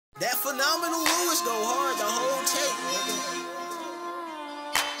That phenomenal Lewis go hard the whole tape, nigga.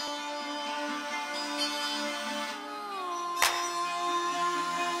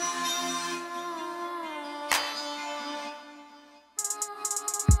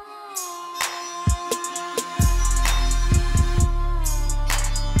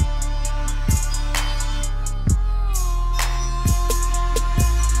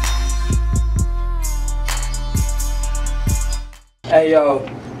 Hey yo,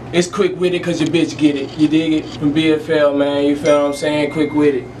 it's Kwikwitted cause your bitch get it. You dig it? From BFL, man. You feel what I'm saying?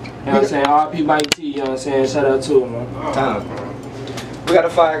 Kwikwitted. You know what I'm saying? RP Mike T, you know what I'm saying? Shout out to him, man. Time. We got a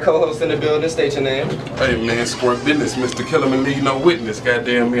fire co-host in the building. State your name. Hey man, squirt business, Mr. Killerman need no witness.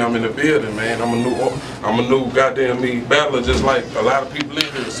 Goddamn me, I'm in the building, man. I'm a new goddamn me battler, just like a lot of people in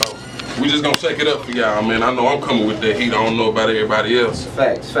here. So we just gonna shake it up for y'all, man. I know I'm coming with that heat. I don't know about everybody else.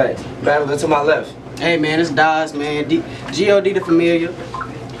 Facts, facts. Battler to my left. Hey man, it's Daz, man. G.O.D. the Familiar.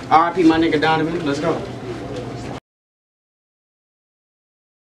 RIP my nigga Donovan. Let's go.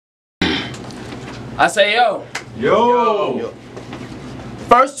 I say yo. Yo.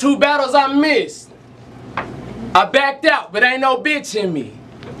 First two battles I missed. I backed out, but ain't no bitch in me.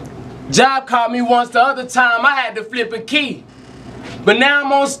 Job called me once, the other time I had to flip a key. But now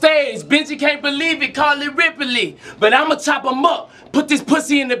I'm on stage, Benji can't believe it, call it Ripley. But I'ma chop him up, put this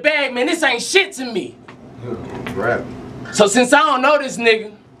pussy in the bag, man, this ain't shit to me. Rap. So since I don't know this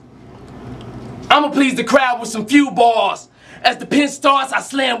nigga, I'ma please the crowd with some few bars. As the pen starts, I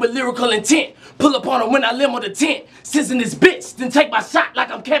slam with lyrical intent. Pull up on him when I limo the tent. Sissing this bitch, then take my shot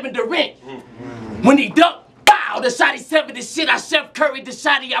like I'm Kevin Durant. When he ducked, bow, the shot he severed the shit. I Chef Curry the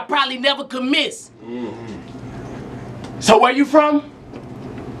shotty I probably never could miss. So where you from?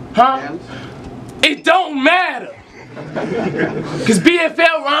 Huh? It don't matter. Cause BFL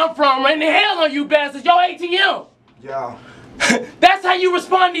where I'm from ran the hell on you bastards, yo ATM. Yeah. That's how you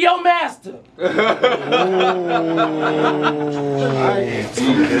respond to your master. Don't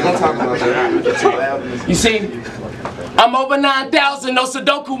talk about that. You see, I'm over 9,000, no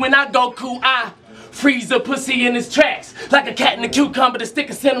Sudoku when I Goku. I freeze a pussy in his tracks like a cat in a cucumber. The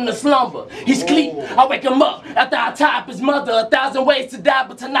sticker sent him to slumber. He's sleep, I wake him up after I tie up his mother. 1,000 ways to die,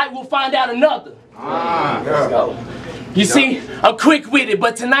 but tonight we'll find out another. Let's go. You see, I'm quick-witted,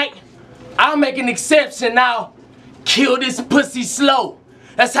 but tonight I'll make an exception. I'll kill this pussy slow.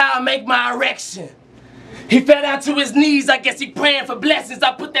 That's how I make my erection. He fell down to his knees, I guess he praying for blessings.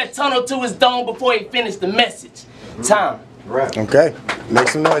 I put that tunnel to his dome before he finished the message. Time. Rap. Okay, make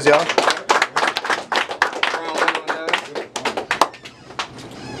some noise, y'all.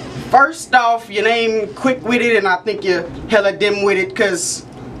 First off, your name Kwikwitted, and I think you're hella dim-witted because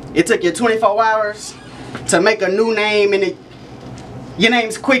it took you 24 hours to make a new name, and your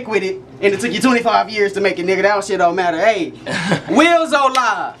name's Kwikwitted, and it took you 25 years to make it, nigga. That shit don't matter. Hey, Will's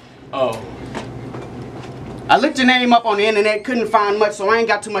alive. Oh. I looked your name up on the internet, couldn't find much, so I ain't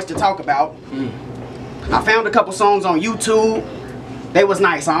got too much to talk about. I found a couple songs on YouTube. They was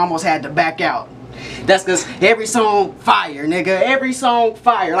nice. I almost had to back out. That's cause every song fire, nigga. Every song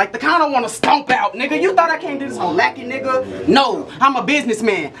fire. Like the kind I wanna stomp out, nigga. You thought I came to this on lacking, nigga? No, I'm a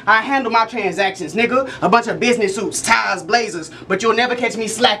businessman. I handle my transactions, nigga. A bunch of business suits, ties, blazers, but you'll never catch me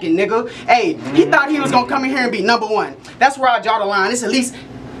slacking, nigga. Hey, he thought he was gonna come in here and be #1. That's where I draw the line. It's at least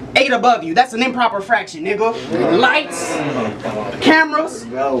 8 above you. That's an improper fraction, nigga. Lights, cameras,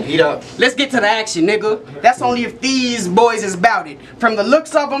 Heat up. let's get to the action, nigga. That's only if these boys is bout it. From the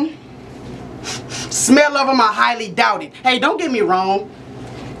looks of them, smell of them, I highly doubt it. Hey, don't get me wrong.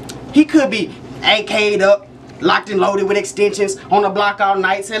 He could be AK'd up, locked and loaded with extensions, on the block all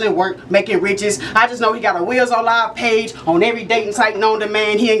night, selling work, making riches. I just know he got a Wheels on Live page on every dating site known to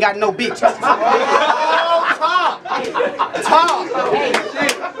man. He ain't got no bitch. Talk.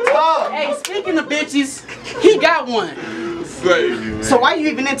 Hey, speaking of bitches, he got one. So why you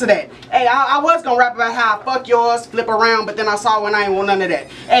even into that? Hey, I was gonna rap about how I fuck yours, flip around, but then I saw when I ain't want none of that.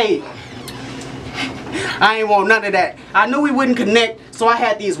 Hey, I ain't want none of that. I knew we wouldn't connect, so I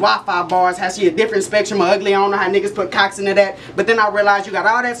had these Wi-Fi bars. Has she a different spectrum of ugly? I don't know how niggas put cocks into that. But then I realized you got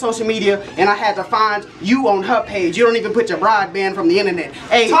all that social media, and I had to find you on her page. You don't even put your broadband from the internet.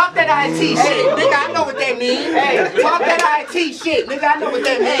 Hey, talk that IT shit, nigga. I know what that means. Hey, talk that IT shit, nigga. I know what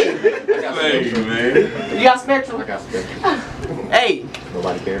that means. Hey, man. You got Spectrum? I got Spectrum. Hey.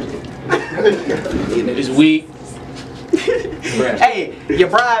 Nobody cares. It's weak. Hey, your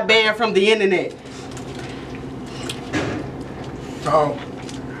broadband from the internet. Oh.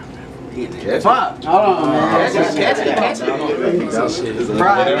 Fuck. Hold on, man. Catch it.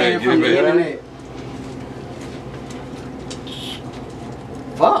 Broadband from the internet.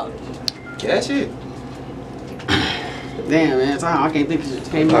 Fuck. Catch it. Damn, man. I can't think of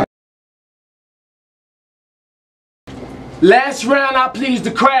it. Last round I pleased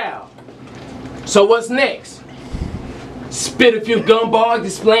the crowd. So what's next? Spit a few gumballs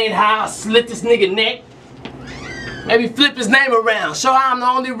displaying how I slit this nigga neck. Maybe flip his name around, show how I'm the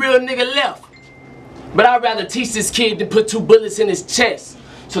only real nigga left. But I'd rather teach this kid than put 2 bullets in his chest.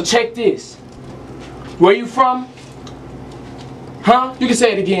 So check this. Where you from? Huh? You can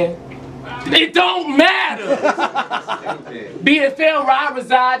say it again. It don't matter! BFL where I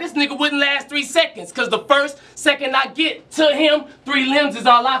reside, this nigga wouldn't last 3 seconds. Cause the first second I get to him, 3 limbs is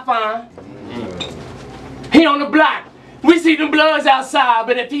all I find. He on the block. We see them bloods outside,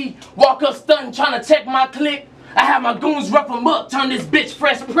 but if he walk up stunting trying to check my click, I have my goons rough him up, turn this bitch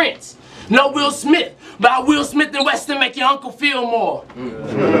Fresh Prince. No Will Smith, but I Will Smith and Weston make your uncle feel more.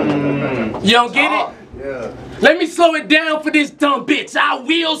 You don't get it? Yeah. Let me slow it down for this dumb bitch. I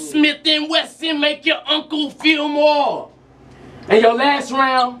Will Smith and Weston make your uncle feel more. And your last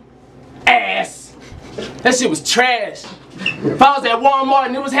round, ass. That shit was trash. If I was at Walmart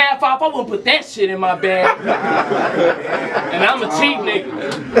and it was half off, I wouldn't put that shit in my bag. And I'm a cheap nigga.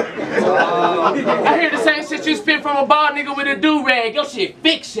 I hear the same shit you spit from a bald nigga with a do-rag. Your shit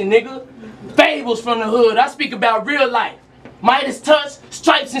fiction, nigga. Fables from the hood. I speak about real life. Midas touch,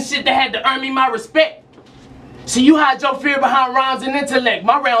 stripes and shit that had to earn me my respect. See, you hide your fear behind rhymes and intellect.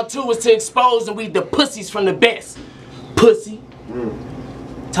 My round 2 was to expose and weed the pussies from the best. Pussy.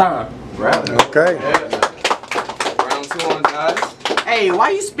 Time. Okay. Round 2 on guys. Hey,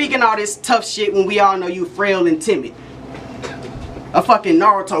 why you speaking all this tough shit when we all know you frail and timid? A fucking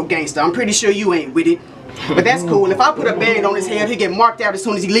Naruto gangster. I'm pretty sure you ain't with it. But that's cool. If I put a band on his head, he'll get marked out as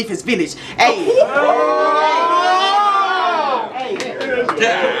soon as he leave his village. Hey. Hey. God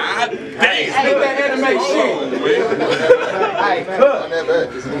damn. Hey, that anime shit.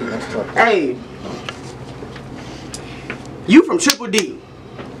 Hey. You from Triple D.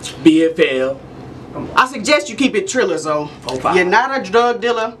 BFL. I suggest you keep it trillers, though. 05. You're not a drug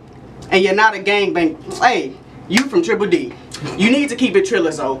dealer, and you're not a gangbang. Hey, you from Triple D. You need to keep it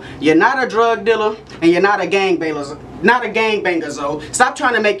trillers, though. You're not a drug dealer, and you're not a gangbanger. Not a gangbanger, zo. Stop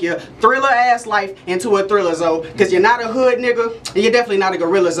trying to make your thriller-ass life into a thriller, zo. Cause you're not a hood nigga, and you're definitely not a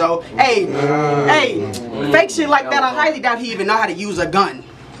gorilla, zo. Hey, fake shit like that, I highly doubt he even know how to use a gun.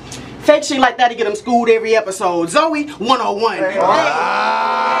 Fake shit like that, he get him schooled every episode. Zoe 101.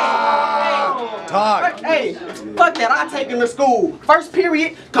 Hey, fuck that, I take him to school. First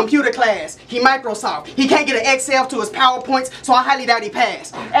period, computer class. He Microsoft. He can't get an Excel to his PowerPoints, so I highly doubt he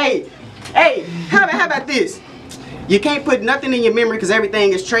passed. Hey, how about this? You can't put nothing in your memory because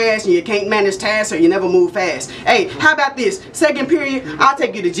everything is trash and you can't manage tasks or you never move fast. Hey, how about this? Second period, I'll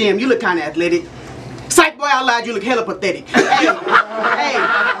take you to the gym. You look kind of athletic. Psych boy out loud, you look hella pathetic. Hey,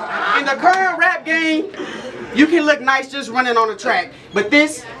 in the current rap game, you can look nice just running on the track. But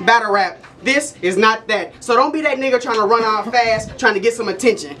this, battle rap, this is not that. So don't be that nigga trying to run out fast, trying to get some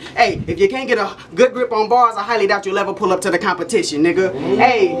attention. Hey, if you can't get a good grip on bars, I highly doubt you'll ever pull up to the competition, nigga.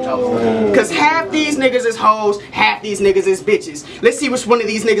 Hey, cause half these niggas is hoes, half these niggas is bitches. Let's see which one of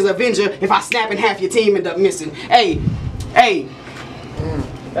these niggas Avenger if I snap and half your team end up missing. Hey.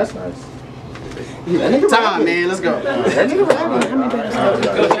 That's nice. Time, man, let's go.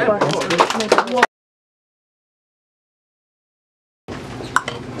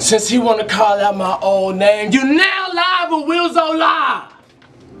 Since he wanna call out my old name, you now live with Wilzo Live.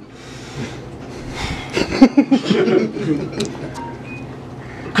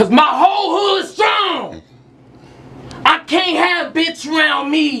 Cause my whole hood strong. I can't have bitch around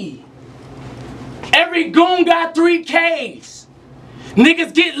me. Every goon got 3 Ks.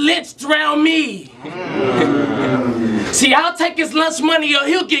 Niggas get lynched around me. See, I'll take his lunch money or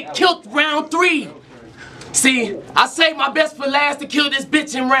he'll get killed round 3. See, I saved my best for last to kill this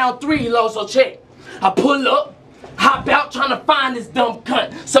bitch in round 3, lo, so check. I pull up, hop out trying to find this dumb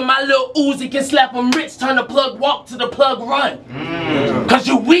cunt. So my little Uzi can slap him rich, turn the plug walk to the plug run. Cause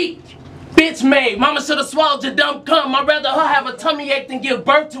you weak, bitch made. Mama should've swallowed your dumb cum. I'd rather her have a tummy ache than give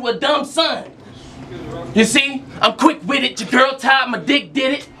birth to a dumb son. You see, I'm quick-witted, your girl tied, my dick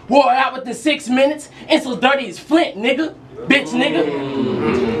did it. Wore her out within 6 minutes, and so dirty as Flint, nigga. Bitch,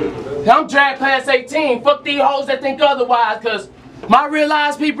 nigga. I'm drag class 18, fuck these hoes that think otherwise, cause my real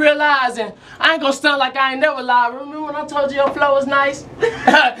eyes peep realizing I ain't gonna stunt like I ain't never lied. Remember when I told you your flow was nice?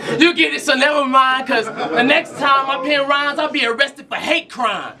 You get it, so never mind, cause the next time I pen rhymes, I'll be arrested for hate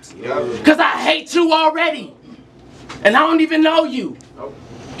crimes. Cause I hate you already, and I don't even know you.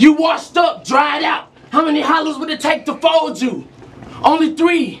 You washed up, dried out. How many hollows would it take to fold you? Only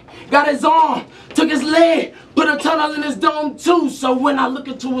 3. Got his arm, took his leg, put a tunnel in his dome too. So when I look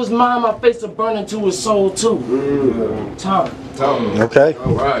into his mind, my face will burn into his soul too. Time. Okay.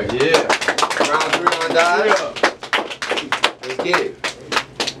 All right, yeah. Round 3 on die. Get it.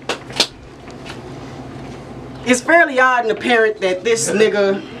 It's fairly odd and apparent that this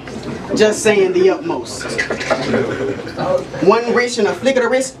nigga just saying the utmost. One wish and a flick of the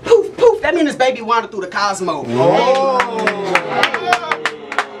wrist, poof, poof. That means his baby wandered through the cosmos.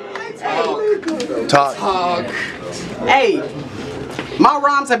 Talk. Hey, my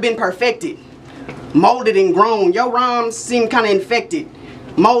rhymes have been perfected, molded and grown. Your rhymes seem kind of infected,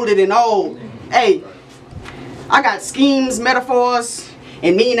 molded and old. Hey, I got schemes, metaphors,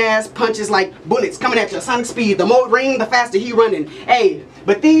 and mean-ass punches like bullets coming at you at sonic speed. The more it ring, the faster he running. Hey,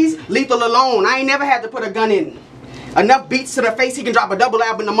 but these lethal alone. I ain't never had to put a gun in. Enough beats to the face, he can drop a double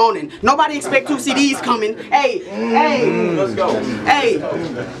album in the morning. Nobody expect 2 CDs coming. Hey, Let's go. hey.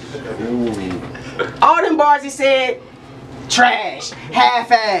 All them bars he said, trash,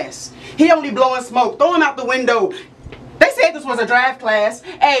 half-ass. He only blowing smoke. Throw him out the window. They said this was a draft class.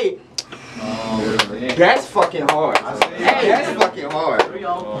 Hey. That's fucking hard. Hey. That's fucking hard.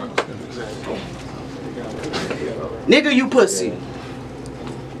 Nigga, you pussy.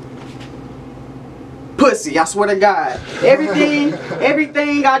 Pussy, I swear to God.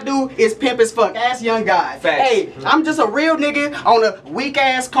 Everything I do is pimp as fuck. Ask young guy. Facts. Hey, I'm just a real nigga on a weak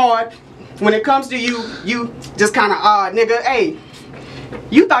ass card. When it comes to you just kinda odd, nigga. Hey,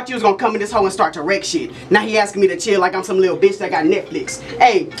 you thought you was gonna come in this hole and start to wreck shit. Now he asking me to chill like I'm some little bitch that got Netflix.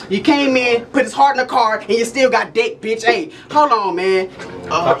 Hey, you came in, put his heart in the card, and you still got dick, bitch. Hey, hold on, man.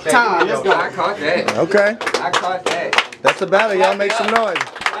 Time, let's go. I caught that. Okay. I caught that. That's the battle. Y'all make some noise.